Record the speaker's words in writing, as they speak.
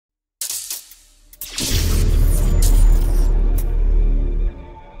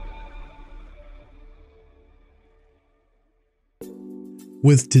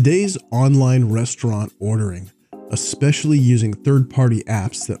With today's online restaurant ordering, especially using third-party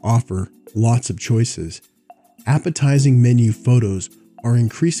apps that offer lots of choices, appetizing menu photos are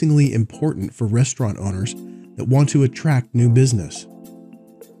increasingly important for restaurant owners that want to attract new business.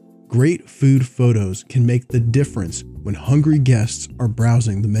 Great food photos can make the difference when hungry guests are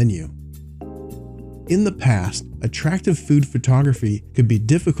browsing the menu. In the past, attractive food photography could be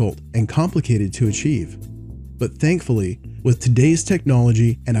difficult and complicated to achieve. But thankfully, with today's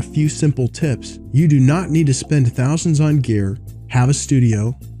technology and a few simple tips, you do not need to spend thousands on gear, have a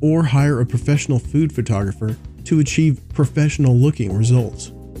studio, or hire a professional food photographer to achieve professional-looking results.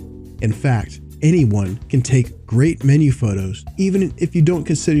 In fact, anyone can take great menu photos, even if you don't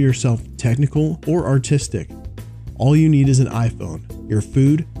consider yourself technical or artistic. All you need is an iPhone, your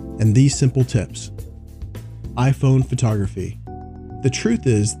food, and these simple tips. iPhone photography. The truth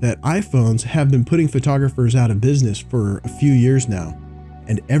is that iPhones have been putting photographers out of business for a few years now,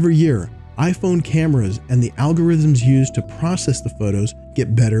 and every year, iPhone cameras and the algorithms used to process the photos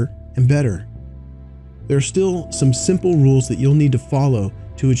get better and better. There are still some simple rules that you'll need to follow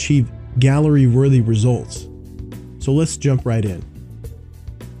to achieve gallery-worthy results. So let's jump right in.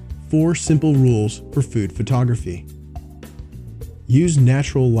 4 simple rules for food photography. Use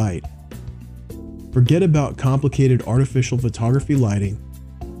natural light. Forget about complicated artificial photography lighting.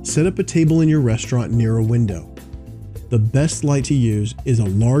 Set up a table in your restaurant near a window. The best light to use is a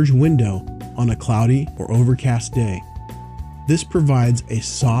large window on a cloudy or overcast day. This provides a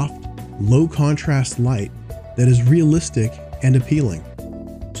soft, low-contrast light that is realistic and appealing.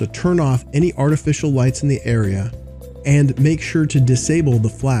 So turn off any artificial lights in the area and make sure to disable the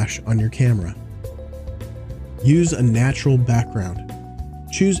flash on your camera. Use a natural background.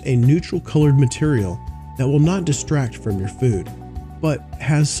 Choose a neutral colored material that will not distract from your food, but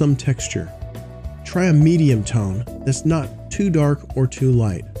has some texture. Try a medium tone that's not too dark or too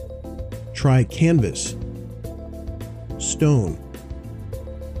light. Try canvas, stone,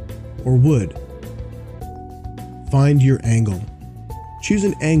 or wood. Find your angle. Choose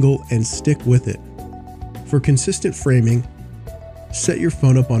an angle and stick with it. For consistent framing, set your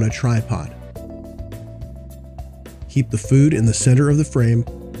phone up on a tripod. Keep the food in the center of the frame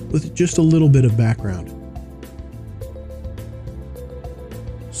with just a little bit of background.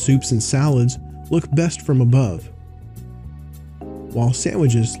 Soups and salads look best from above, while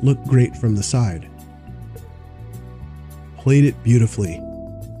sandwiches look great from the side. Plate it beautifully.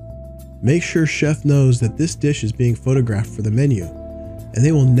 Make sure chef knows that this dish is being photographed for the menu, and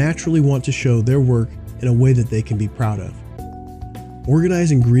they will naturally want to show their work in a way that they can be proud of.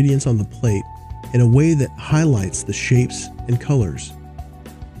 Organize ingredients on the plate in a way that highlights the shapes and colors.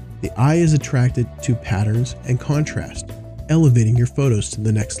 The eye is attracted to patterns and contrast, elevating your photos to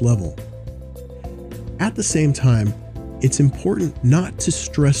the next level. At the same time, it's important not to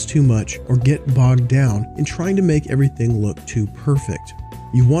stress too much or get bogged down in trying to make everything look too perfect.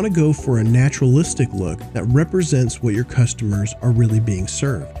 You want to go for a naturalistic look that represents what your customers are really being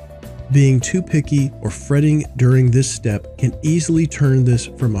served. Being too picky or fretting during this step can easily turn this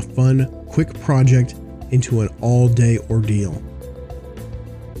from a fun, quick project into an all-day ordeal.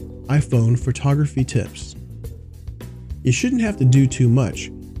 iPhone photography tips. You shouldn't have to do too much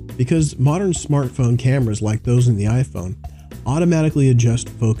because modern smartphone cameras like those in the iPhone automatically adjust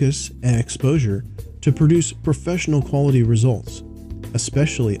focus and exposure to produce professional quality results,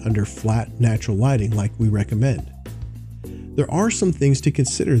 especially under flat natural lighting like we recommend. There are some things to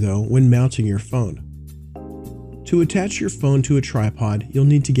consider though when mounting your phone. To attach your phone to a tripod, you'll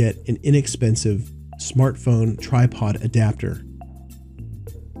need to get an inexpensive smartphone tripod adapter.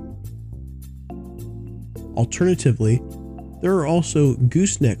 Alternatively, there are also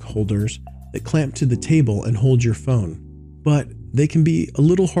gooseneck holders that clamp to the table and hold your phone, but they can be a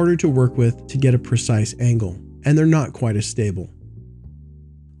little harder to work with to get a precise angle, and they're not quite as stable.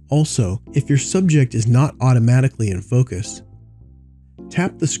 Also, if your subject is not automatically in focus,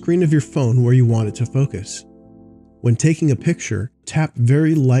 tap the screen of your phone where you want it to focus. When taking a picture, tap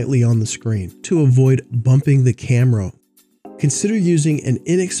very lightly on the screen to avoid bumping the camera. Consider using an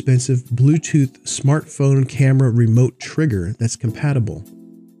inexpensive Bluetooth smartphone camera remote trigger that's compatible.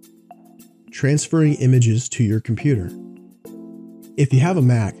 Transferring images to your computer. If you have a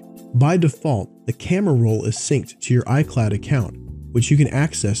Mac, by default, the camera roll is synced to your iCloud account, which you can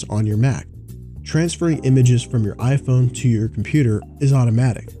access on your Mac. Transferring images from your iPhone to your computer is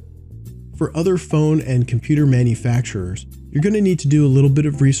automatic. For other phone and computer manufacturers, you're going to need to do a little bit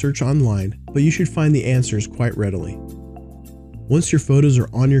of research online, but you should find the answers quite readily. Once your photos are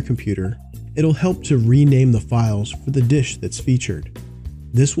on your computer, it'll help to rename the files for the dish that's featured.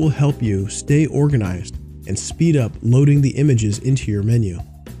 This will help you stay organized and speed up loading the images into your menu.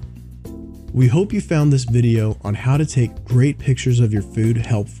 We hope you found this video on how to take great pictures of your food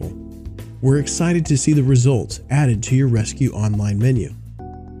helpful. We're excited to see the results added to your Rezku online menu.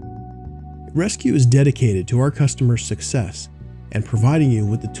 Rezku is dedicated to our customers' success and providing you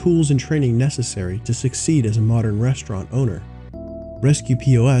with the tools and training necessary to succeed as a modern restaurant owner. Rezku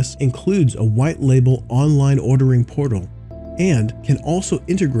POS includes a white label online ordering portal and can also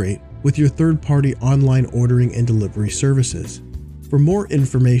integrate with your third-party online ordering and delivery services. For more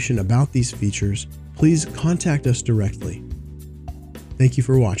information about these features, please contact us directly. Thank you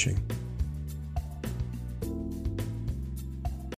for watching.